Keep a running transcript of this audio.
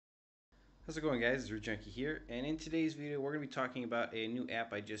How's it going, guys? It's Root Junkie here, and in today's video we're going to be talking about a new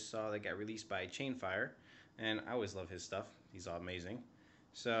app I just saw that got released by Chainfire, and I always love his stuff. He's all amazing.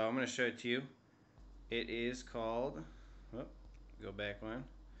 So I'm going to show it to you. It is called, go back one.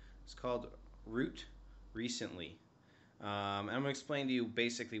 It's called Root Recently. And I'm going to explain to you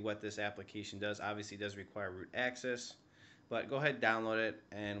basically what this application does. Obviously it does require root access, but go ahead and download it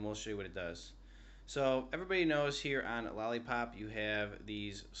and we'll show you what it does. So everybody knows here on Lollipop you have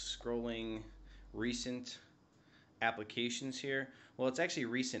these scrolling recent applications here. Well, it's actually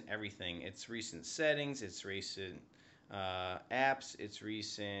recent everything. It's recent settings, it's recent apps, it's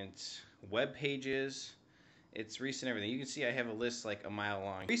recent web pages, it's recent everything. You can see I have a list like a mile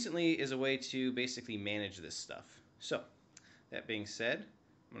long. Recently is a way to basically manage this stuff. So that being said,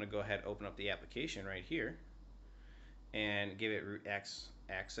 I'm going to go ahead and open up the application right here and give it root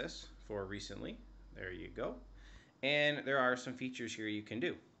access for recently. There you go. And there are some features here you can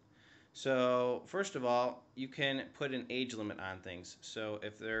do. So first of all, you can put an age limit on things. So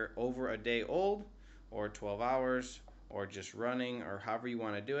if they're over a day old or 12 hours or just running or however you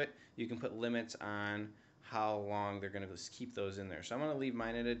want to do it, you can put limits on how long they're going to keep those in there. So I'm going to leave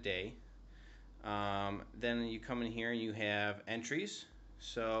mine at a day. Then you come in here and you have entries.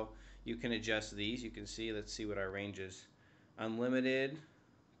 So you can adjust these. You can see, let's see what our range is. Unlimited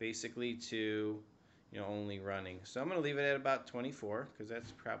basically to only running. So I'm going to leave it at about 24 because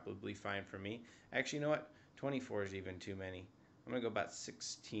that's probably fine for me. Actually, you know what? 24 is even too many. I'm going to go about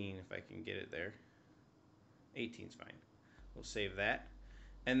 16 if I can get it there. 18 is fine. We'll save that.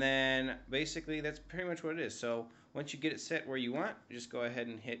 And then basically that's pretty much what it is. So once you get it set where you want, just go ahead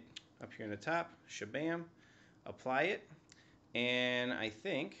and hit up here in the top, shabam, apply it. And I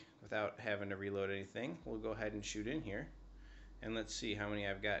think, without having to reload anything, we'll go ahead and shoot in here. And let's see how many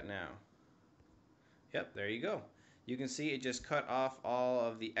I've got now. Yep, there you go. You can see it just cut off all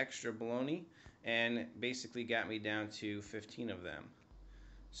of the extra baloney and basically got me down to 15 of them.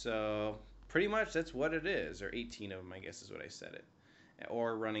 So pretty much that's what it is, or 18 of them I guess is what I said it.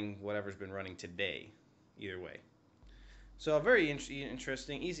 Or running whatever's been running today, either way. So a very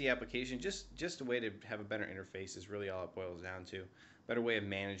interesting, easy application, just a way to have a better interface is really all it boils down to. Better way of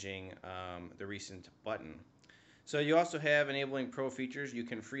managing the recent button. So you also have enabling pro features. You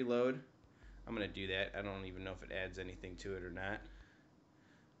can freeload. I'm going to do that. I don't even know if it adds anything to it or not.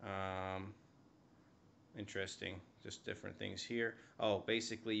 Interesting. Just different things here. Oh,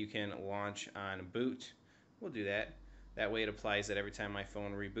 basically you can launch on boot. We'll do that. That way it applies that every time my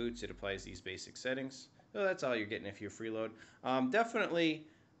phone reboots, it applies these basic settings. So that's all you're getting if you freeload. Definitely,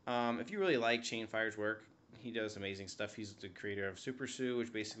 if you really like Chainfire's work, he does amazing stuff. He's the creator of Super Su,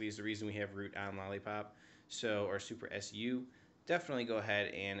 which basically is the reason we have root on Lollipop. So, or Super SU. Definitely go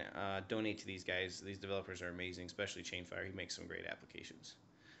ahead and donate to these guys. These developers are amazing, especially Chainfire. He makes some great applications.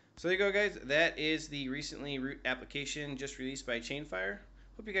 So there you go, guys. That is the recently root application just released by Chainfire.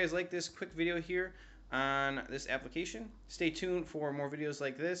 Hope you guys like this quick video here on this application. Stay tuned for more videos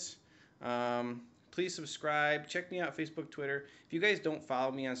like this. Please subscribe. Check me out Facebook, Twitter. If you guys don't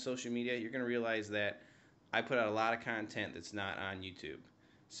follow me on social media, you're going to realize that I put out a lot of content that's not on YouTube.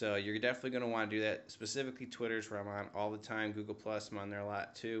 So you're definitely going to want to do that. Specifically Twitter's where I'm on all the time. Google+, I'm on there a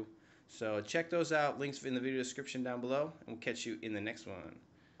lot too. So check those out. Links in the video description down below. And we'll catch you in the next one.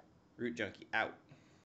 Root Junkie out.